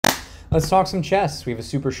Let's talk some chess. We have a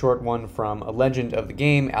super short one from a legend of the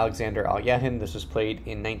game, Alexander Alekhine. This was played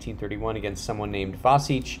in 1931 against someone named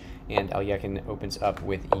Vasic, and Alekhine opens up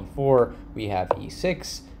with e4. We have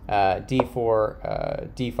e6, d4,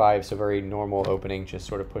 d5, so very normal opening, just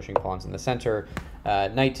sort of pushing pawns in the center.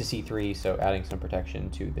 Knight to c3, so adding some protection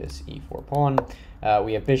to this e4 pawn.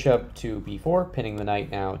 We have bishop to b4, pinning the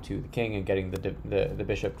knight now to the king and getting the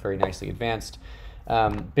bishop very nicely advanced.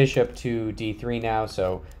 Bishop to d3 now,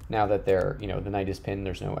 so now that they're, the knight is pinned,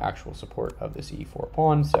 there's no actual support of this e4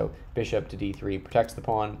 pawn, so bishop to d3 protects the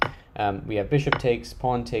pawn. We have bishop takes,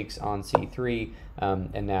 pawn takes on c3,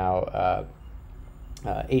 and now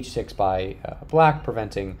h6 by black,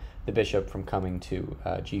 preventing the bishop from coming to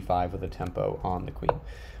g5 with a tempo on the queen.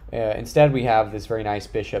 Instead, we have this very nice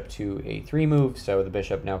bishop to a3 move, so the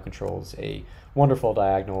bishop now controls a wonderful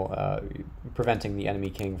diagonal, preventing the enemy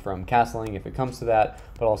king from castling if it comes to that,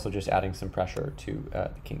 but also just adding some pressure to the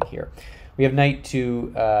king here. We have knight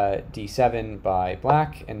to d7 by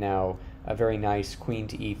black, and now a very nice queen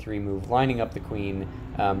to e3 move, lining up the queen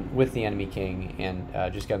with the enemy king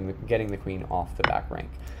and just getting the queen off the back rank.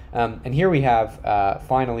 And here we have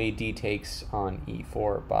finally d takes on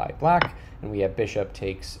e4 by black, and we have bishop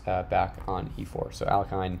takes back on e4. So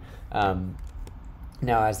Alekhine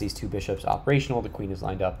now has these two bishops operational. The queen is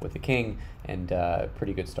lined up with the king, and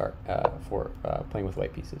pretty good start for playing with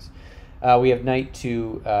white pieces. We have knight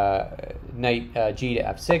to g to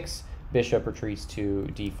f6. Bishop retreats to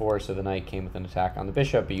d4, so the knight came with an attack on the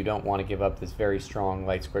bishop, but you don't want to give up this very strong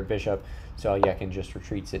light squared bishop, so Alekhine just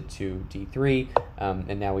retreats it to d3,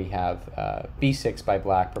 and now we have b6 by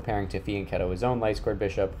black, preparing to fianchetto his own light squared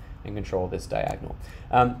bishop and control this diagonal.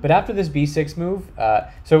 But after this b6 move,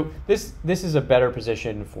 so this is a better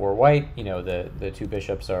position for white. The two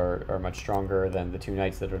bishops are much stronger than the two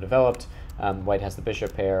knights that are developed. White has the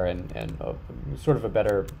bishop pair and sort of a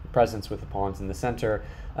better presence with the pawns in the center.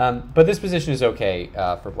 But this position is okay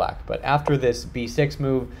for black. But after this b6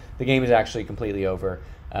 move, the game is actually completely over.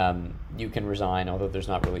 You can resign, although there's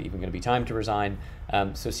not really even going to be time to resign.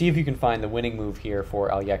 So see if you can find the winning move here for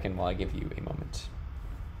Alekhine while I give you a moment.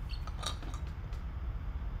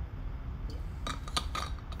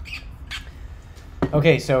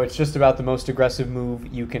 Okay, so it's just about the most aggressive move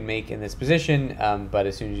you can make in this position, but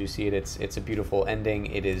as soon as you see it, it's a beautiful ending.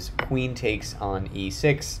 It is queen takes on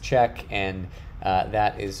e6, check, and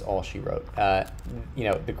that is all she wrote.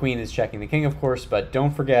 The queen is checking the king, of course, but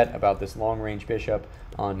don't forget about this long-range bishop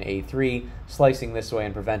on a3, slicing this way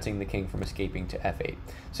and preventing the king from escaping to f8.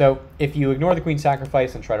 So if you ignore the queen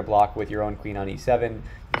sacrifice and try to block with your own queen on e7,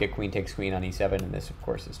 you get queen takes queen on e7, and this, of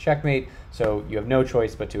course, is checkmate. So you have no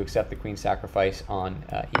choice but to accept the queen sacrifice on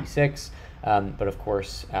e6. But of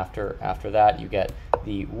course, after that, you get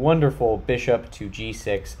the wonderful bishop to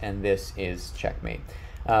g6, and this is checkmate.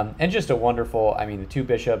 And just a wonderful, the two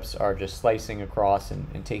bishops are just slicing across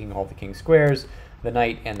and taking all the king's squares. The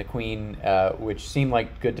knight and the queen, which seem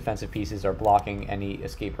like good defensive pieces, are blocking any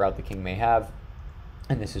escape route the king may have.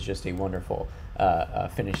 And this is just a wonderful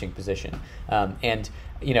finishing position.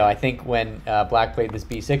 I think when black played this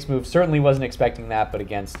b6 move, certainly wasn't expecting that, but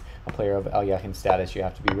against a player of Alekhine's status, you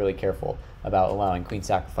have to be really careful about allowing queen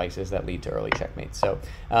sacrifices that lead to early checkmates. So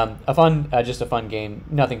just a fun game,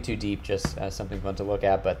 nothing too deep, just something fun to look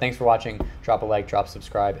at. But thanks for watching. Drop a like, drop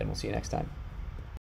subscribe, and we'll see you next time.